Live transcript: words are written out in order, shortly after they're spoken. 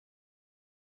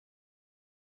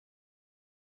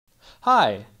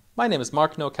Hi, my name is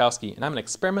Mark Nowakowski, and I'm an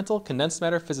experimental condensed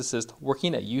matter physicist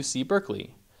working at UC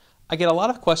Berkeley. I get a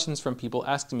lot of questions from people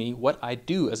asking me what I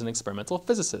do as an experimental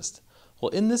physicist. Well,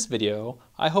 in this video,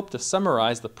 I hope to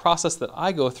summarize the process that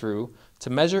I go through to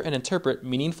measure and interpret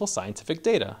meaningful scientific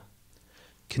data.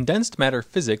 Condensed matter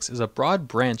physics is a broad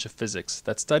branch of physics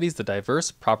that studies the diverse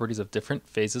properties of different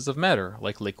phases of matter,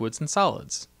 like liquids and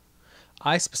solids.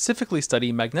 I specifically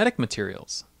study magnetic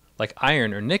materials, like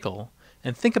iron or nickel,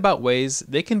 and think about ways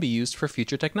they can be used for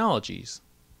future technologies.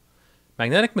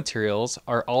 Magnetic materials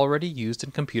are already used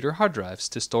in computer hard drives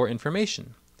to store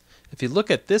information. If you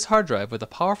look at this hard drive with a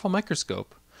powerful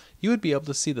microscope, you would be able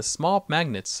to see the small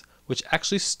magnets which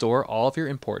actually store all of your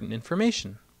important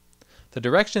information. The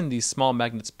direction these small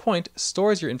magnets point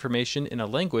stores your information in a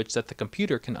language that the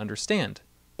computer can understand,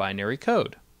 binary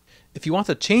code. If you want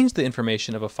to change the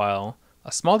information of a file,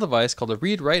 a small device called a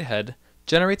read-write head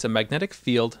generates a magnetic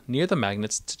field near the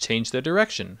magnets to change their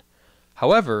direction.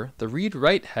 However, the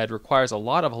read-write head requires a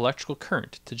lot of electrical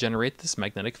current to generate this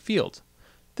magnetic field.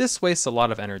 This wastes a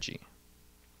lot of energy.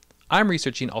 I'm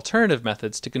researching alternative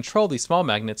methods to control these small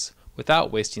magnets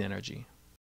without wasting energy.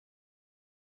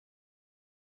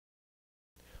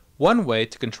 One way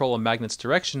to control a magnet's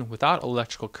direction without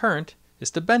electrical current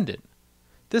is to bend it.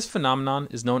 This phenomenon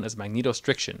is known as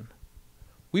magnetostriction.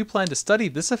 We plan to study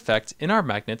this effect in our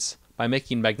magnets by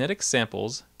making magnetic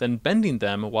samples, then bending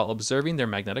them while observing their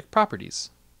magnetic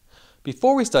properties.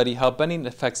 Before we study how bending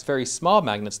affects very small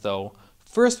magnets though,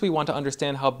 first we want to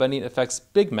understand how bending affects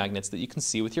big magnets that you can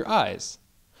see with your eyes.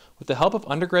 With the help of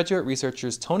undergraduate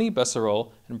researchers Tony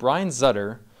Becerril and Brian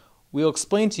Zutter, we'll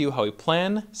explain to you how we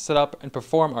plan, set up, and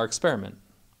perform our experiment.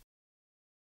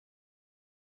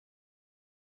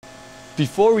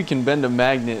 Before we can bend a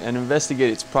magnet and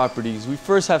investigate its properties, we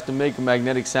first have to make a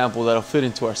magnetic sample that'll fit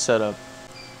into our setup.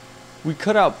 We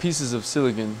cut out pieces of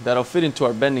silicon that'll fit into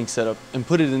our bending setup and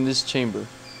put it in this chamber.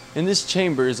 In this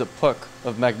chamber is a puck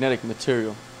of magnetic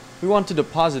material. We want to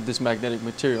deposit this magnetic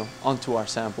material onto our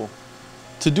sample.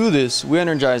 To do this, we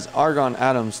energize argon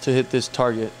atoms to hit this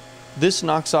target. This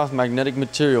knocks off magnetic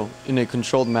material in a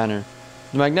controlled manner.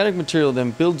 The magnetic material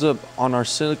then builds up on our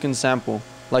silicon sample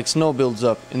like snow builds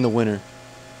up in the winter.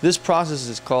 This process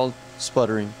is called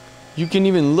sputtering. You can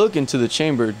even look into the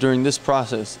chamber during this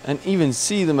process and even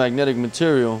see the magnetic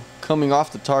material coming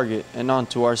off the target and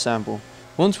onto our sample.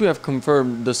 Once we have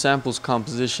confirmed the sample's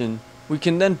composition, we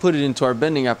can then put it into our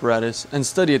bending apparatus and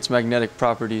study its magnetic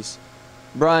properties.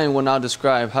 Brian will now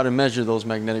describe how to measure those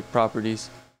magnetic properties.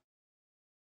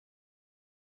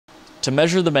 To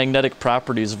measure the magnetic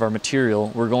properties of our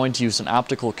material, we're going to use an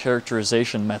optical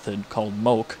characterization method called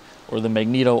MOCH, or the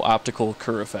magneto-optical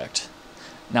Kerr effect.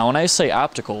 Now when I say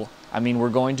optical, I mean we're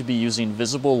going to be using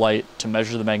visible light to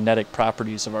measure the magnetic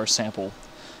properties of our sample.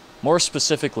 More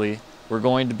specifically, we're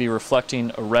going to be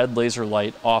reflecting a red laser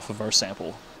light off of our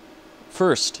sample.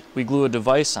 First, we glue a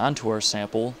device onto our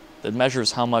sample that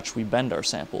measures how much we bend our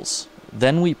samples.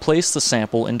 Then we place the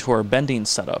sample into our bending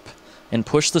setup and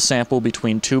push the sample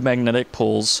between two magnetic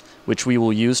poles, which we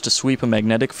will use to sweep a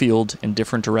magnetic field in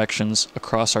different directions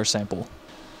across our sample.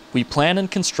 We plan and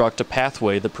construct a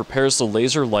pathway that prepares the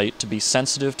laser light to be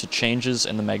sensitive to changes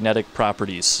in the magnetic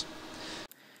properties.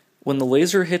 When the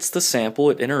laser hits the sample,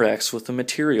 it interacts with the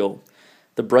material.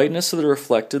 The brightness of the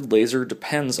reflected laser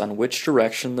depends on which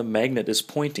direction the magnet is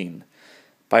pointing.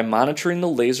 By monitoring the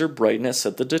laser brightness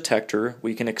at the detector,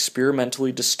 we can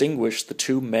experimentally distinguish the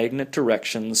two magnet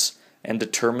directions and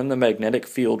determine the magnetic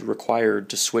field required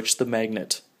to switch the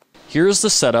magnet. Here is the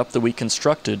setup that we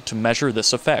constructed to measure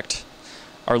this effect.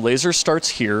 Our laser starts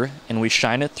here, and we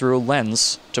shine it through a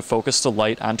lens to focus the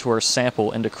light onto our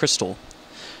sample and a crystal.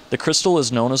 The crystal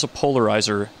is known as a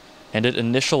polarizer, and it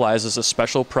initializes a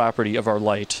special property of our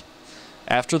light.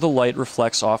 After the light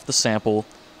reflects off the sample,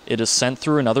 it is sent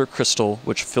through another crystal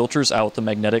which filters out the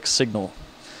magnetic signal.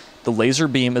 The laser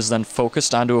beam is then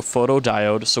focused onto a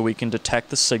photodiode so we can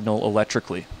detect the signal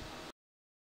electrically.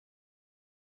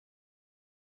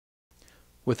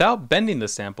 Without bending the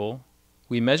sample,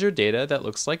 we measure data that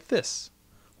looks like this,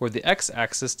 where the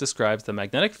x-axis describes the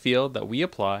magnetic field that we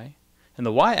apply, and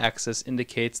the y-axis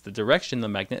indicates the direction the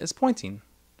magnet is pointing.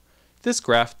 This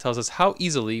graph tells us how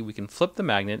easily we can flip the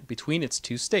magnet between its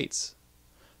two states.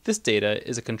 This data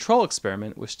is a control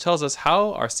experiment which tells us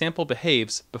how our sample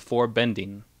behaves before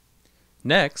bending.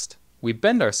 Next, we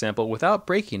bend our sample without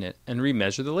breaking it and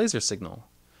remeasure the laser signal.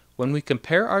 When we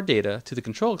compare our data to the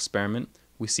control experiment,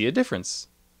 we see a difference.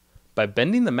 By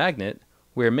bending the magnet,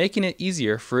 we are making it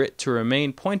easier for it to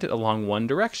remain pointed along one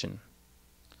direction.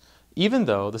 Even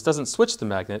though this doesn't switch the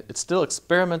magnet, it still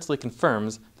experimentally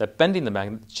confirms that bending the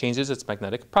magnet changes its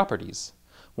magnetic properties.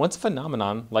 Once a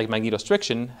phenomenon like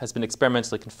magnetostriction has been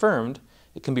experimentally confirmed,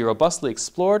 it can be robustly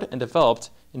explored and developed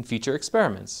in future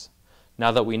experiments.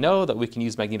 Now that we know that we can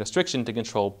use magnetostriction to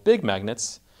control big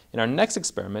magnets, in our next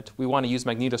experiment we want to use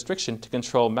magnetostriction to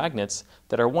control magnets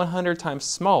that are 100 times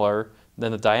smaller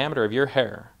than the diameter of your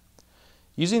hair.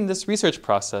 Using this research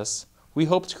process, we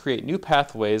hope to create new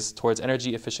pathways towards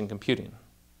energy-efficient computing.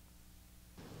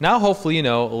 Now hopefully you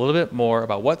know a little bit more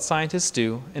about what scientists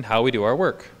do and how we do our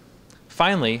work.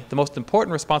 Finally, the most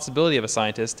important responsibility of a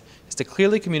scientist is to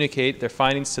clearly communicate their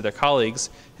findings to their colleagues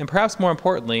and perhaps more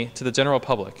importantly to the general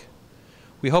public.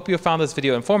 We hope you have found this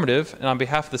video informative, and on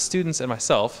behalf of the students and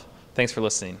myself, thanks for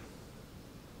listening.